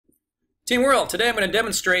Team World, today I'm going to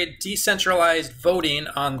demonstrate decentralized voting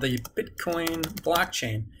on the Bitcoin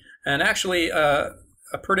blockchain. And actually,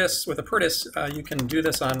 with Apertus, you can do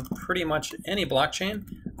this on pretty much any blockchain.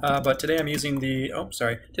 But today I'm using the,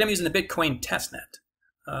 today I'm using the Bitcoin testnet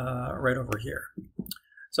right over here.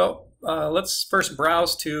 So let's first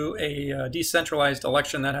browse to a decentralized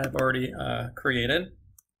election that I've already created.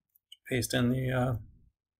 Paste in the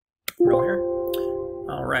URL here.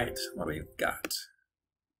 All right, what do we got?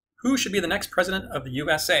 Who should be the next president of the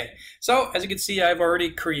USA? So as you can see, I've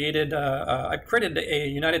already created, I've created a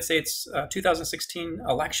United States 2016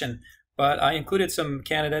 election, but I included some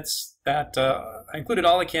candidates that, I included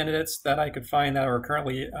all the candidates that I could find that are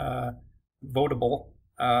currently votable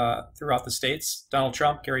throughout the states: Donald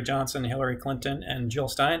Trump, Gary Johnson, Hillary Clinton, and Jill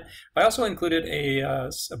Stein. I also included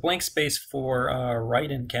a blank space for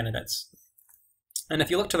write-in candidates. And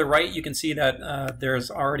if you look to the right, you can see that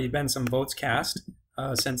there's already been some votes cast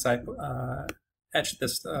since I etched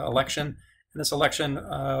this election. And this election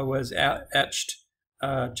was etched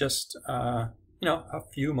just a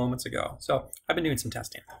few moments ago. So I've been doing some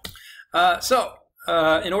testing.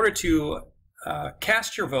 In order to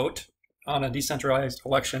cast your vote on a decentralized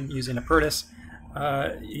election using Apertus,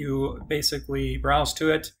 you basically browse to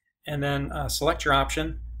it and then select your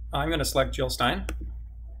option. I'm going to select Jill Stein.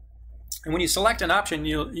 And when you select an option,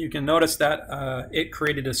 you can notice that it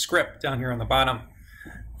created a script down here on the bottom.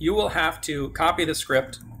 You will have to copy the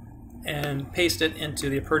script and paste it into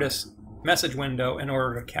the Apertus message window in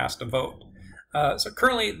order to cast a vote. So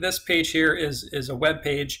currently this page here is a web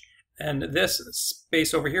page, and this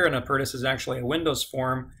space over here in Apertus is actually a Windows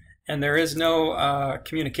form, and there is no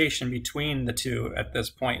communication between the two at this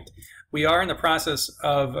point. We are in the process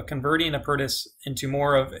of converting Apertus into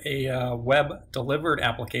more of a web-delivered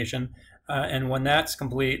application, and when that's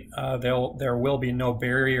complete, there will be no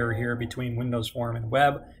barrier here between Windows Form and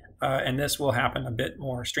web, and this will happen a bit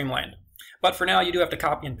more streamlined. But for now, you do have to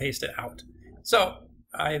copy and paste it out. So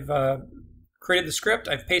I've created the script,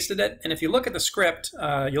 I've pasted it, and if you look at the script,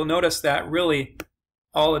 you'll notice that really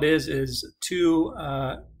all it is two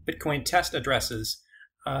Bitcoin test addresses.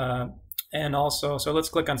 And also, so let's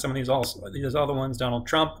click on some of these other ones. Donald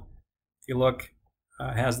Trump, if you look,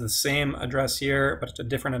 has the same address here, but it's a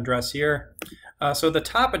different address here. So the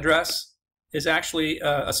top address is actually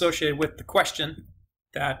associated with the question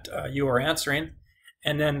that you are answering,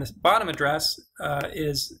 and then the bottom address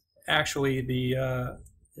is actually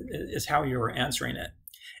is how you are answering it.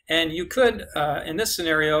 And you could, in this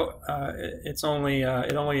scenario, it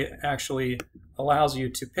only actually allows you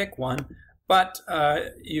to pick one. But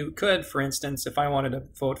you could, for instance, if I wanted to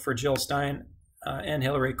vote for Jill Stein and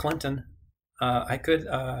Hillary Clinton, I could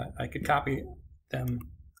copy them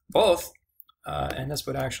both, and this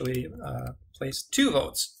would actually place two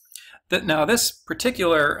votes. Now, this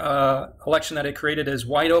particular election that I created is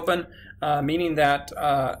wide open, meaning that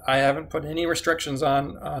I haven't put any restrictions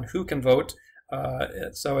on who can vote,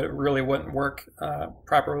 so it really wouldn't work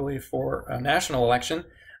properly for a national election.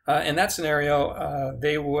 In that scenario,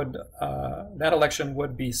 that election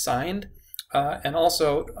would be signed, and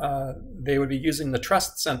also they would be using the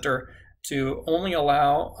Trust Center to only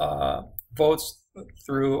allow votes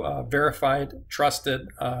through verified, trusted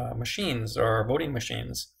machines or voting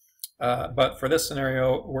machines. But for this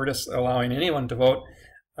scenario, we're just allowing anyone to vote.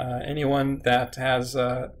 Anyone that has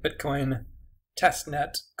Bitcoin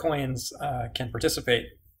testnet coins can participate.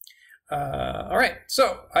 All right,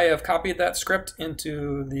 so I have copied that script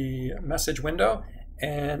into the message window,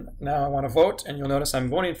 and now I want to vote, and you'll notice I'm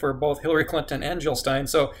voting for both Hillary Clinton and Jill Stein.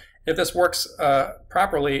 So if this works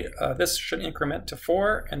properly, this should increment to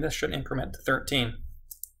 4, and this should increment to 13.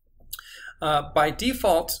 By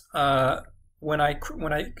default, when I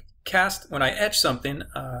etch something,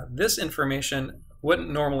 this information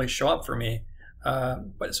wouldn't normally show up for me.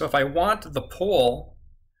 But so if I want the poll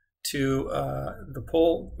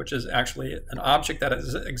which is actually an object that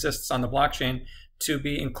exists on the blockchain, to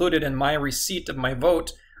be included in my receipt of my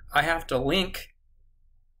vote, I have to link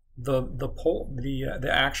the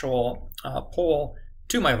actual poll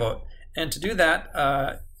to my vote. And to do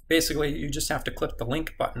that, basically you just have to click the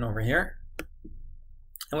link button over here.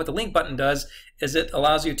 And what the link button does is it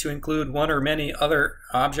allows you to include one or many other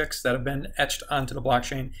objects that have been etched onto the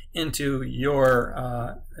blockchain into your,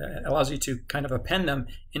 allows you to kind of append them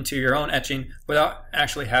into your own etching without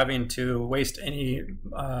actually having to waste any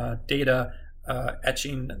data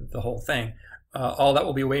etching the whole thing. All that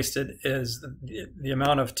will be wasted is the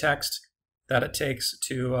amount of text that it takes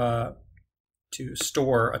to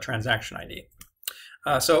store a transaction ID.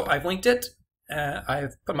 So I've linked it.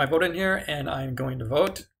 I've put my vote in here, and I'm going to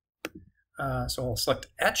vote. So I'll select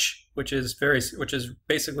etch, which is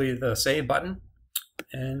basically the save button,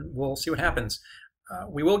 and we'll see what happens.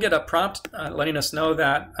 We will get a prompt letting us know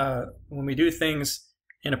that when we do things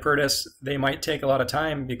in Apertus, they might take a lot of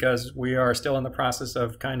time because we are still in the process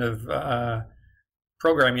of kind of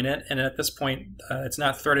programming it, and at this point it's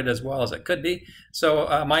not threaded as well as it could be.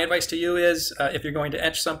 So my advice to you is if you're going to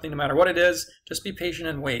etch something, no matter what it is, just be patient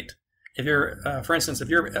and wait. If you're, for instance, if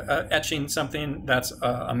you're etching something that's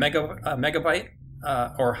a megabyte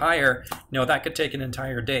or higher, that could take an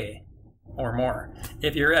entire day or more.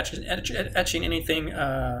 If you're etching anything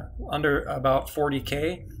under about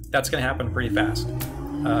 40K, that's going to happen pretty fast.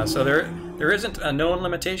 So there isn't a known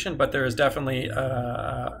limitation, but there is definitely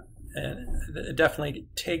it definitely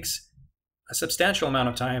takes a substantial amount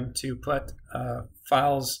of time to put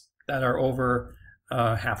files that are over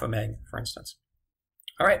half a meg, for instance.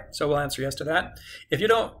 All right, so we'll answer yes to that. If you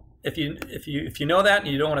don't, if you know that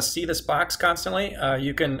and you don't want to see this box constantly,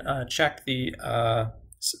 you can uncheck the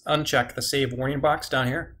save warning box down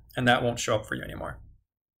here, and that won't show up for you anymore.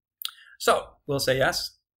 So we'll say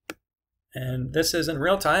yes, and this is in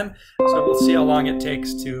real time, so we'll see how long it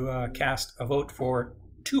takes to cast a vote for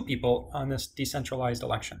 2 people on this decentralized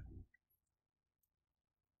election.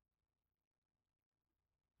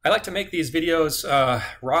 I like to make these videos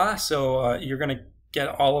raw, so you're going to get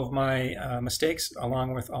all of my mistakes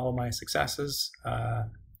along with all of my successes.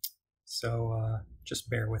 So just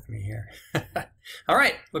bear with me here. All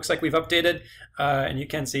right, looks like we've updated, and you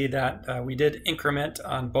can see that we did increment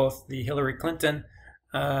on both the Hillary Clinton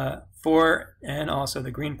for and also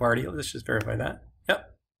the Green Party. Let's just verify that.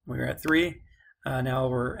 Yep, we were at 3. Now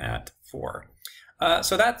we're at 4.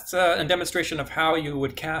 So that's a demonstration of how you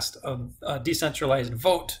would cast a decentralized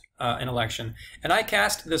vote in election. And I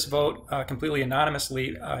cast this vote completely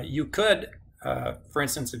anonymously. You could, for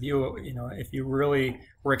instance, if you really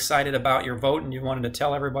were excited about your vote and you wanted to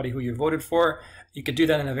tell everybody who you voted for, you could do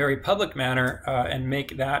that in a very public manner and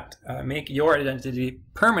make your identity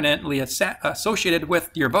permanently associated with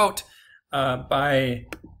your vote by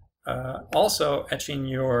also etching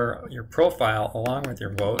your profile along with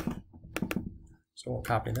your vote. So we'll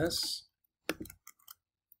copy this.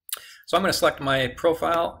 So I'm going to select my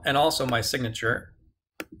profile and also my signature.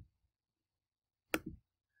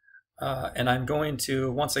 And I'm going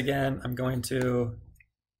to, once again, I'm going to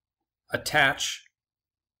attach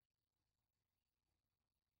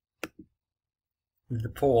the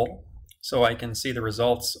poll so I can see the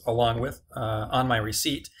results along with on my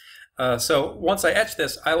receipt. So once I etch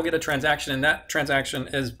this, I will get a transaction, and that transaction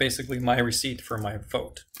is basically my receipt for my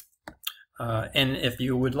vote. And if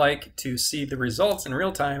you would like to see the results in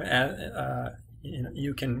real time,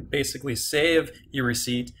 you can basically save your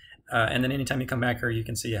receipt, and then anytime you come back here, you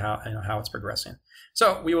can see how it's progressing.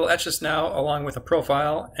 So we will etch this now along with a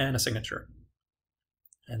profile and a signature,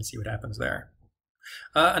 and see what happens there.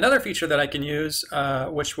 Another feature that I can use,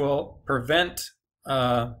 which will prevent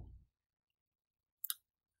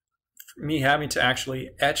me having to actually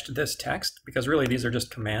etch this text, because really these are just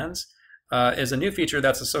commands, is a new feature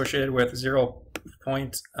that's associated with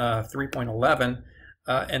 0.3.11,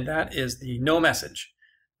 and that is the no message.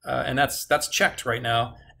 And that's checked right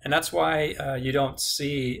now, and that's why you don't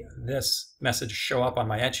see this message show up on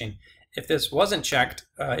my etching. If this wasn't checked,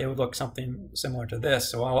 it would look something similar to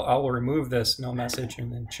this. So I'll remove this no message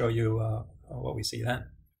and then show you what we see then.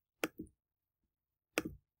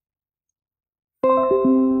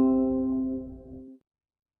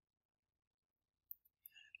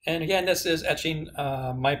 And again, this is etching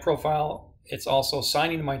my profile. It's also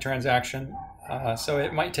signing my transaction. So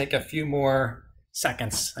it might take a few more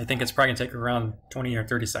seconds. I think it's probably going to take around 20 or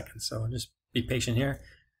 30 seconds. So just be patient here.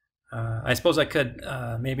 I suppose I could,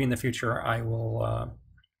 maybe in the future, I will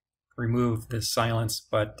remove this silence,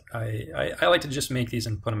 but I like to just make these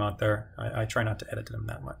and put them out there. I try not to edit them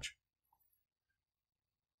that much.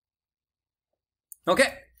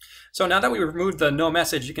 Okay. So now that we removed the no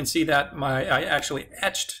message, you can see that I actually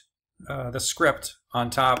etched the script on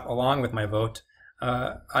top along with my vote.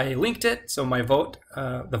 I linked it, so my vote,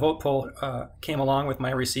 the vote poll came along with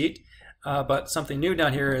my receipt. But something new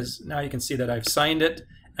down here is now you can see that I've signed it,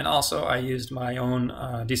 and also I used my own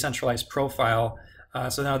decentralized profile.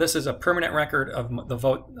 So now this is a permanent record of the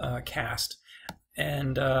vote cast,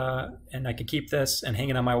 and I can keep this and hang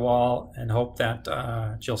it on my wall and hope that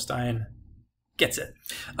Jill Stein gets it.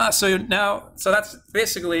 So that's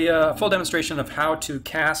basically a full demonstration of how to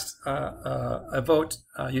cast a vote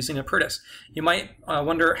using Apertus. You might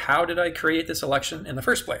wonder, how did I create this election in the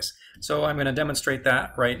first place? So I'm going to demonstrate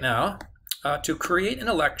that right now. To create an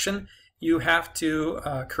election, you have to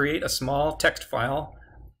create a small text file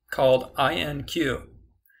called INQ.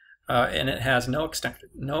 and it has no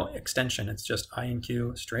extension. It's just I and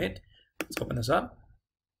Q straight. Let's open this up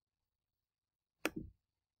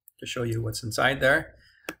to show you what's inside there.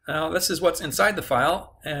 Now this is what's inside the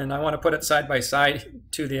file, and I want to put it side by side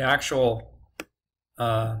to the actual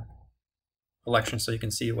election so you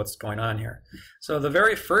can see what's going on here. So the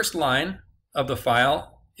very first line of the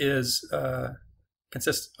file is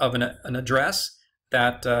consists of an address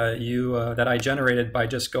that that I generated by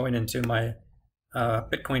just going into my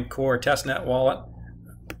Bitcoin Core testnet wallet,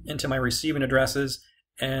 into my receiving addresses,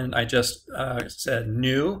 and I just said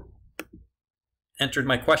new, entered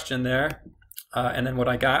my question there, and then what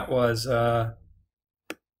I got was,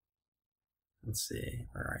 let's see,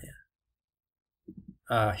 where are you?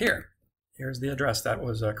 Here. Here's the address that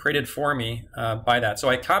was created for me by that. So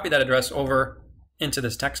I copied that address over into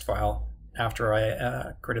this text file after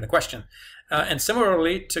I created the question. And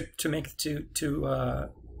similarly, to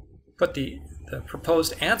put the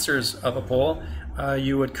proposed answers of a poll,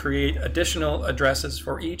 you would create additional addresses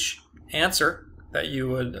for each answer that you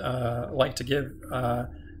would like to give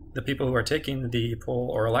the people who are taking the poll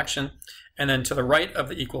or election. And then to the right of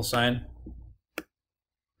the equal sign,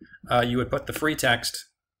 you would put the free text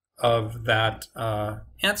of that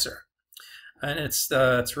answer. And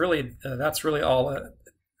that's really all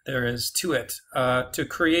there is to it. To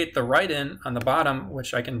create the write-in on the bottom,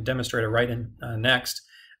 which I can demonstrate a write-in next,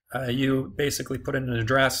 you basically put in an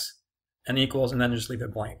address and equals, and then just leave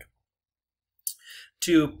it blank.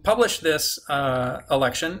 To publish this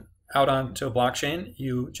election out onto a blockchain,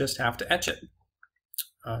 you just have to etch it.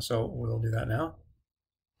 So we'll do that now.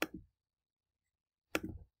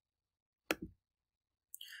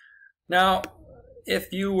 Now, if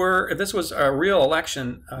this was a real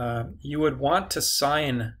election, you would want to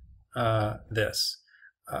sign this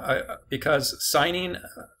because signing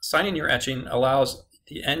your etching allows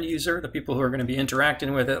the end user, the people who are going to be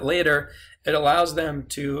interacting with it later, it allows them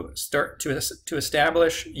to start to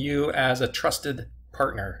establish you as a trusted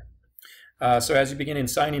partner. So as you begin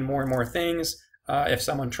signing more and more things, if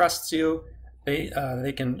someone trusts you,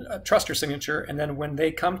 they can trust your signature, and then when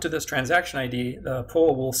they come to this transaction ID, the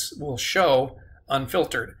poll will show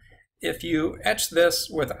unfiltered. If you etch this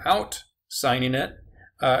without signing it,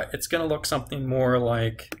 it's going to look something more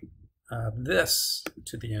like this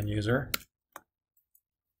to the end user.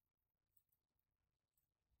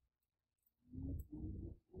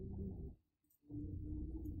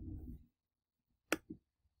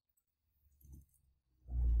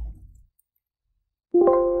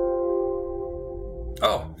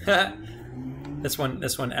 Oh, this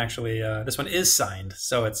one actually, this one is signed,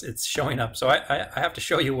 so it's showing up. So I have to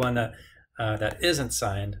show you one that that isn't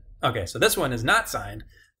signed. Okay, so this one is not signed.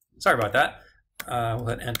 Sorry about that. We'll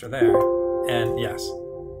hit enter there, and yes.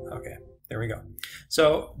 Okay, there we go.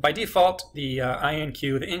 So by default, the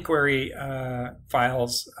INQ, the inquiry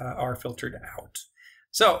files are filtered out.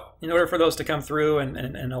 So in order for those to come through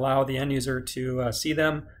and allow the end user to see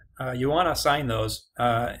them, you want to assign those,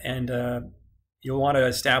 and you'll want to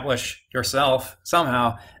establish yourself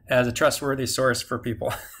somehow as a trustworthy source for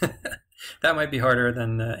people. That might be harder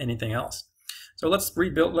than anything else. So let's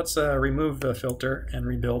rebuild. Let's remove the filter and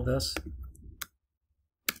rebuild this.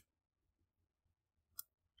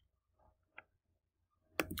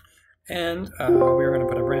 And we're going to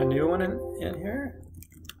put a brand new one in here.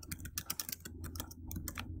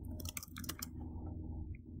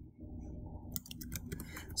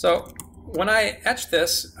 So when I etch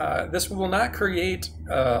this, this will not create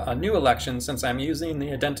a new election since I'm using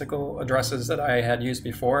the identical addresses that I had used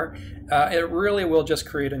before. It really will just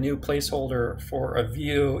create a new placeholder for a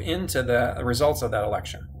view into the results of that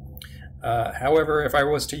election. However, if I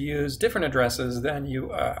was to use different addresses, then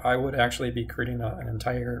I would actually be creating an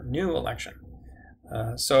entire new election.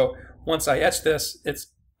 So once I etch this, it's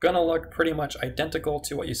going to look pretty much identical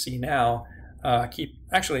to what you see now.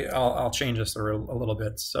 Actually, I'll change this a little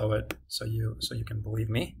bit so you can believe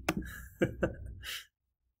me.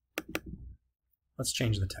 Let's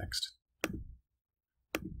change the text.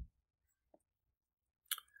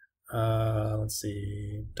 Let's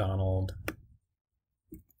see, Donald,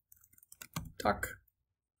 Duck,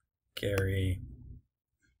 Gary,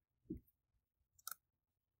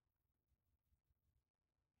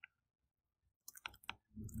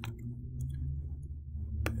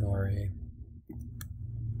 Hillary.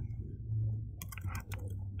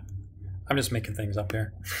 I'm just making things up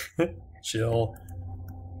here. Jill.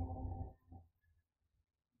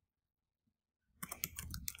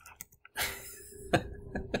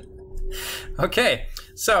 Okay,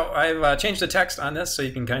 so I've changed the text on this so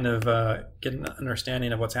you can kind of get an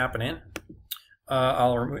understanding of what's happening.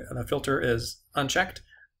 The filter is unchecked.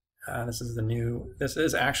 This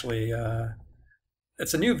is actually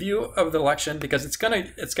it's a new view of the election because it's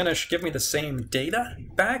gonna give me the same data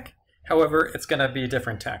back. However, it's gonna be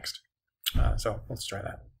different text. So let's try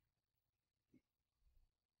that.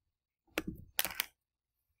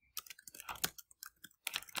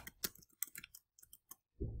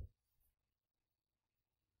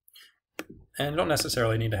 And you don't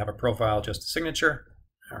necessarily need to have a profile, just a signature.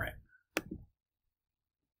 All right.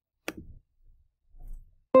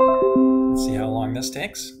 Let's see how long this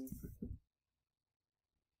takes.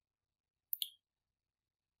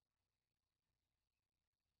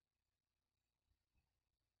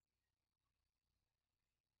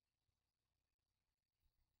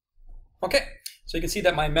 Okay, so you can see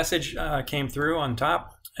that my message came through on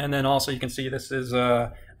top, and then also you can see this is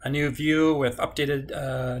a new view with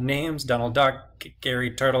updated names: Donald Duck,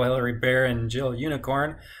 Gary Turtle, Hillary Bear, and Jill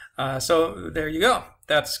Unicorn. So there you go.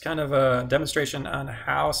 That's kind of a demonstration on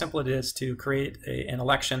how simple it is to create an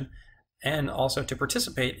election and also to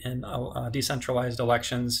participate in decentralized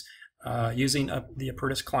elections using the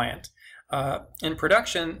Apertus client. In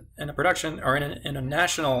a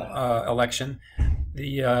national election,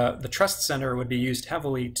 the trust center would be used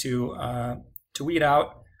heavily to weed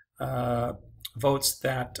out votes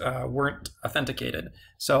that weren't authenticated.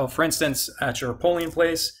 So, for instance, at your polling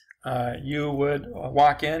place, you would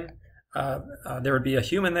walk in. There would be a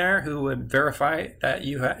human there who would verify that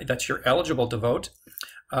that you're eligible to vote,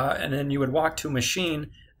 and then you would walk to a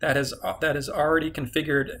machine that is already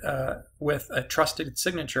configured with a trusted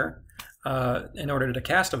signature in order to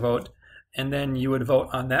cast a vote. And then you would vote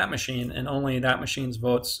on that machine, and only that machine's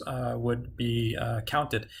votes would be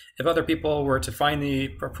counted. If other people were to find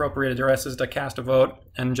the appropriate addresses to cast a vote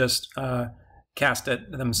and just cast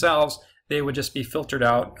it themselves, they would just be filtered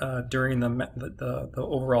out during the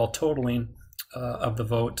overall totaling of the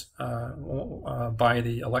vote by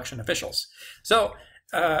the election officials. So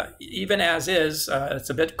even as is, it's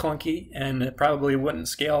a bit clunky, and it probably wouldn't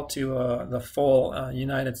scale to the full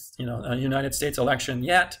United States election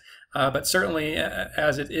yet. But certainly,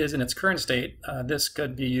 as it is in its current state, this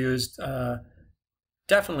could be used,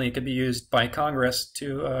 definitely could be used by Congress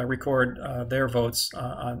to record their votes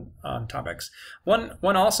on topics. One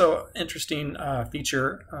also interesting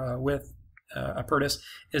feature with Apertus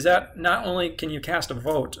is that not only can you cast a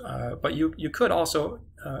vote, but you could also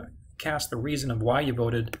cast the reason of why you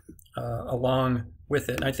voted along with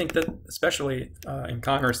it. And I think that especially in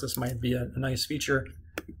Congress, this might be a nice feature,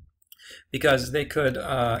 because they could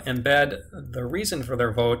embed the reason for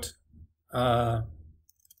their vote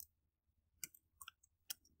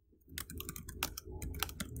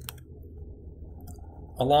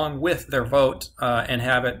along with their vote and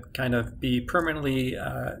have it kind of be permanently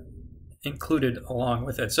included along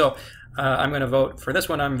with it. So I'm going to vote for this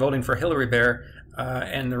one. I'm voting for Hillary Bear,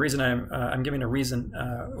 and the reason I'm giving a reason,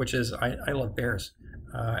 which is I love bears,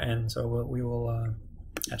 and so we will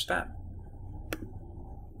catch that.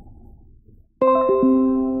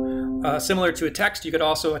 Similar to a text, you could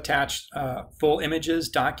also attach full images,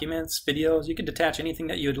 documents, videos. You could attach anything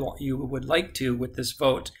that you would like to with this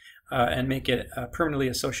vote and make it permanently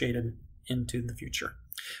associated into the future.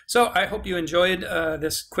 So I hope you enjoyed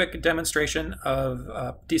this quick demonstration of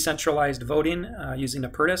decentralized voting using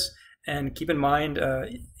Apertus. And keep in mind,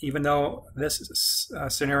 even though this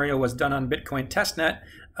scenario was done on Bitcoin testnet,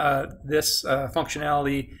 this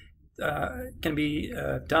functionality can be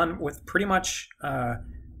done with pretty much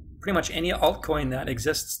any altcoin that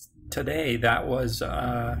exists today that was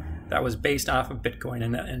based off of Bitcoin,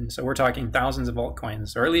 and so we're talking thousands of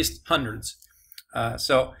altcoins, or at least hundreds.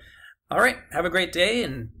 So, all right, have a great day,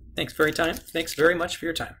 and thanks very much for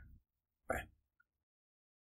your time.